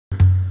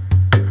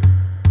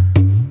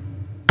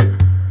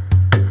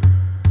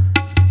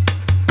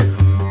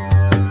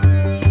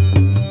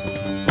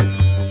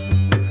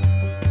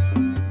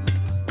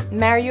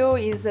Mario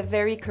is a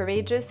very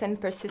courageous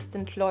and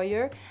persistent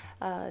lawyer,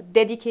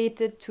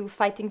 dedicated to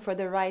fighting for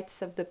the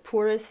rights of the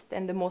poorest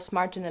and the most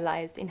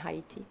marginalized in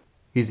Haiti.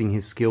 Using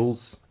his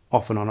skills,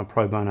 often on a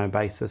pro bono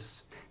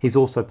basis, he's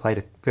also played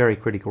a very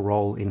critical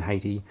role in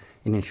Haiti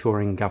in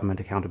ensuring government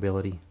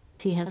accountability.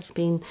 He has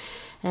been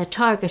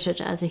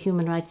targeted as a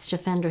human rights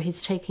defender.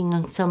 He's taking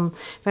on some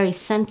very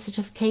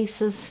sensitive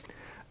cases.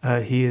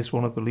 He is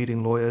one of the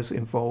leading lawyers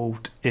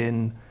involved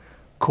in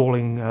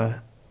calling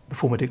the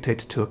former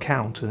dictator to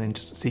account and in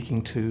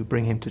seeking to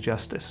bring him to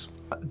justice.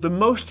 The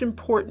most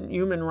important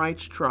human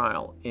rights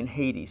trial in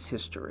Haiti's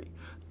history,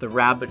 the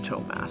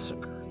Raboteau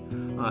Massacre,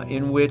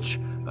 in which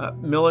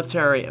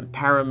military and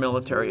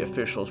paramilitary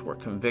officials were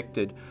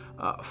convicted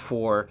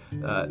for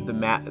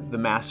the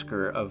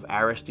massacre of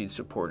Aristide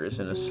supporters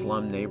in a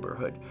slum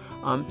neighborhood,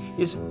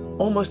 is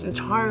almost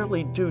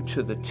entirely due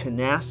to the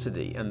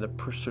tenacity and the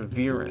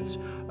perseverance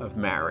of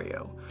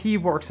Mario. He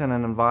works in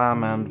an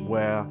environment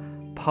where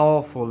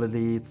powerful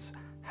elites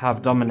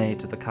have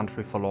dominated the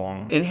country for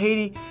long. In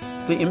Haiti,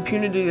 the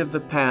impunity of the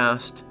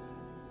past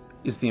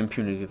is the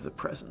impunity of the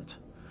present.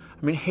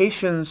 I mean,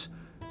 Haitians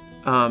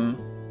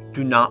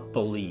do not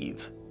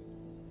believe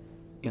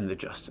in the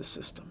justice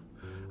system.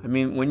 I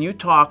mean, when you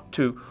talk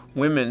to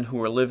women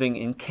who are living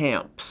in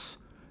camps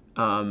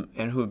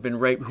and who have been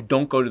raped, who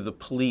don't go to the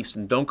police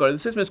and don't go to the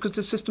system, it's because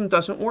the system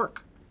doesn't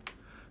work.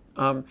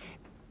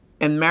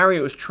 And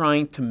Mario is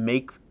trying to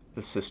make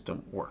the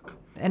system work.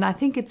 And I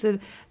think it's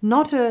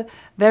not a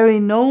very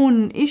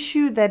known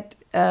issue that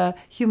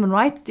human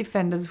rights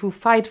defenders who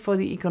fight for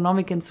the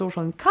economic and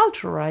social and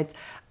cultural rights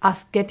are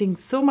getting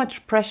so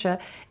much pressure,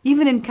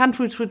 even in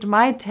countries which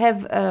might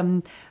have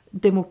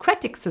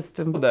democratic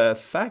system. The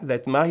fact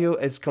that Mario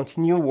has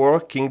continued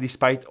working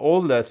despite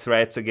all the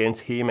threats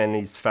against him and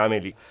his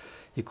family.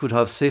 He could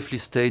have safely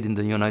stayed in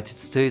the United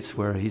States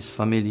where his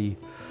family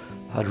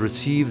had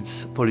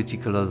received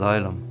political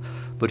asylum,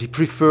 but he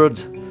preferred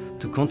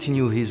to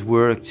continue his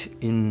work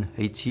in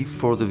Haiti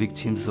for the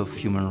victims of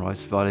human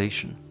rights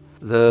violation.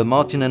 The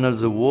Martin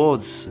Ennals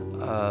Awards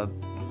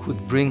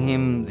could bring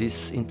him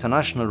this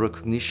international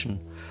recognition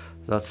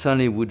that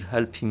certainly would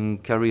help him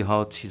carry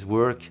out his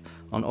work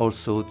and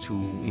also to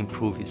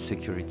improve his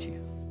security.